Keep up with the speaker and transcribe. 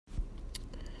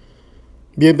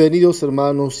Bienvenidos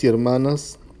hermanos y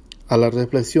hermanas a la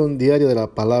reflexión diaria de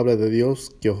la palabra de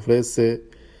Dios que ofrece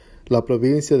la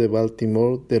provincia de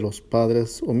Baltimore de los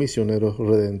Padres o Misioneros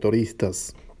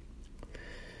Redentoristas.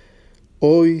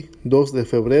 Hoy, 2 de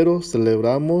febrero,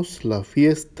 celebramos la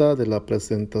fiesta de la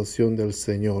Presentación del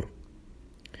Señor.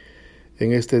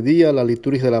 En este día, la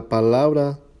liturgia de la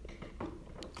palabra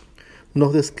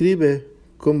nos describe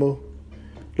cómo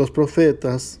los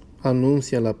profetas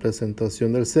anuncian la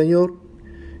presentación del Señor,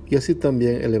 y así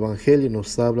también el Evangelio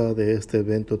nos habla de este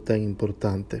evento tan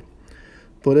importante.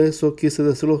 Por eso quise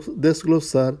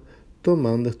desglosar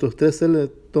tomando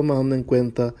en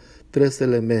cuenta tres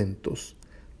elementos.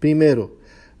 Primero,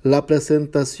 la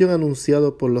presentación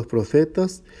anunciada por los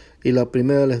profetas, y la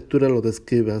primera lectura lo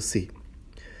describe así: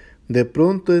 de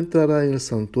pronto entrará en el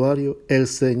santuario el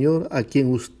Señor a quien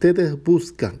ustedes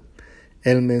buscan,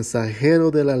 el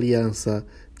mensajero de la alianza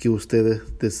que ustedes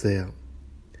desean.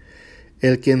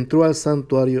 El que entró al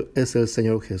santuario es el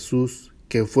Señor Jesús,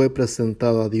 que fue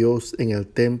presentado a Dios en el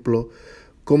templo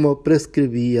como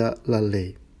prescribía la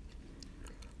ley.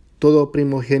 Todo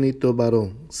primogénito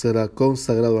varón será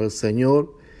consagrado al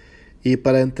Señor, y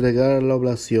para entregar la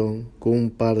oblación con un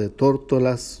par de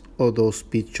tórtolas o 2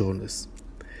 pichones.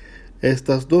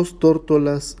 Estas 2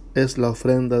 tórtolas es la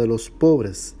ofrenda de los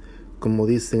pobres, como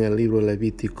dice en el libro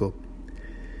Levítico.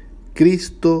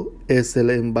 Cristo es el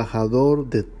embajador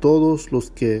de todos los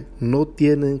que no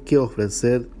tienen que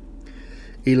ofrecer,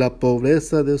 y la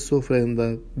pobreza de su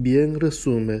ofrenda bien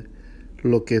resume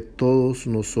lo que todos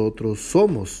nosotros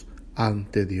somos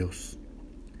ante Dios.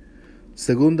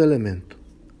 Segundo elemento,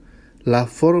 la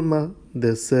forma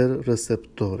de ser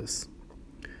receptores.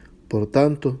 Por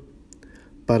tanto,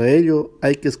 para ello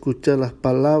hay que escuchar las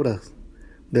palabras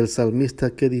del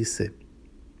salmista que dice: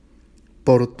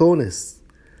 portones,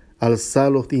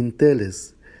 alzad los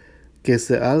dinteles, que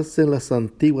se alcen las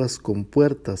antiguas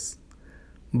compuertas,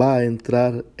 va a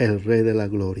entrar el Rey de la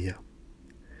Gloria.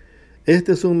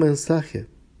 Este es un mensaje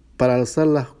para alzar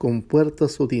las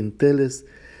compuertas o dinteles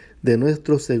de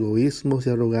nuestros egoísmos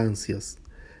y arrogancias,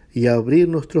 y abrir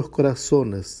nuestros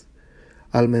corazones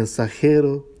al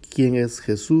mensajero, quien es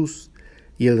Jesús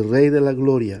y el Rey de la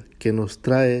Gloria, que nos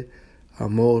trae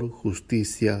amor,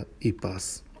 justicia y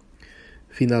paz.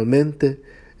 Finalmente,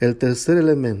 el tercer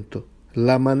elemento,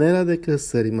 la manera de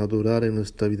crecer y madurar en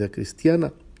nuestra vida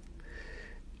cristiana.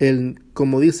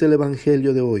 Como dice el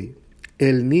Evangelio de hoy,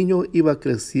 el niño iba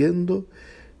creciendo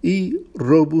y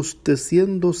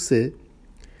robusteciéndose,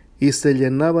 y se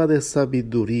llenaba de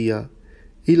sabiduría,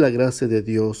 y la gracia de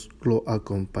Dios lo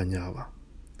acompañaba.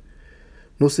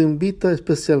 Nos invita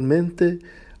especialmente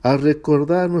a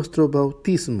recordar nuestro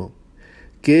bautismo,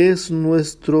 que es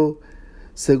nuestro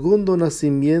segundo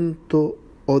nacimiento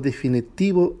o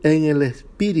definitivo en el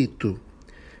Espíritu,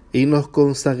 y nos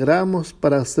consagramos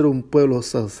para ser un pueblo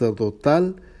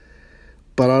sacerdotal,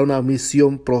 para una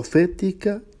misión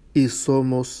profética, y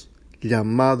somos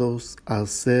llamados a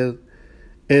ser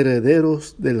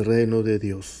herederos del reino de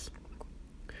Dios.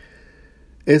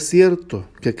 Es cierto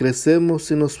que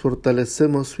crecemos y nos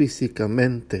fortalecemos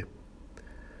físicamente.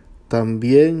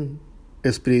 También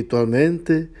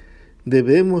espiritualmente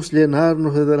debemos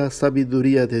llenarnos de la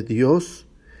sabiduría de Dios,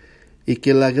 y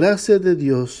que la gracia de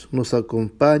Dios nos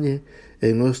acompañe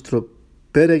en nuestro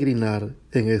peregrinar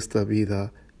en esta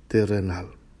vida terrenal.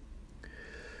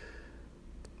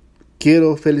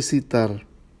 Quiero felicitar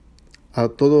a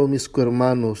todos mis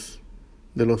cohermanos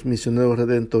de los misioneros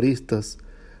redentoristas,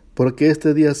 porque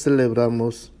este día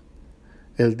celebramos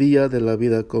el Día de la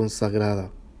Vida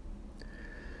Consagrada.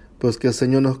 Pues que el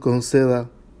Señor nos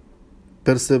conceda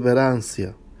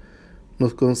perseverancia,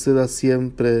 nos conceda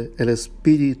siempre el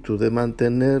espíritu de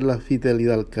mantener la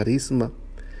fidelidad al carisma,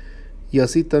 y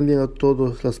así también a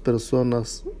todas las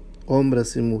personas,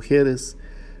 hombres y mujeres,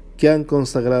 que han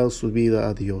consagrado su vida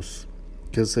a Dios.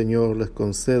 Que el Señor les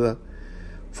conceda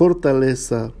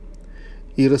fortaleza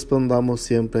y respondamos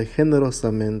siempre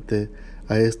generosamente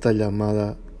a esta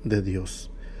llamada de Dios.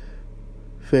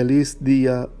 Feliz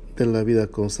día de la vida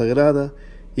consagrada,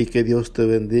 y que Dios te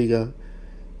bendiga.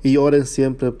 Y oren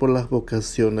siempre por las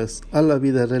vocaciones a la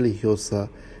vida religiosa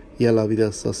y a la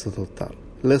vida sacerdotal.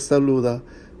 Les saluda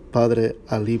Padre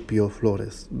Alipio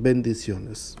Flores.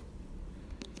 Bendiciones.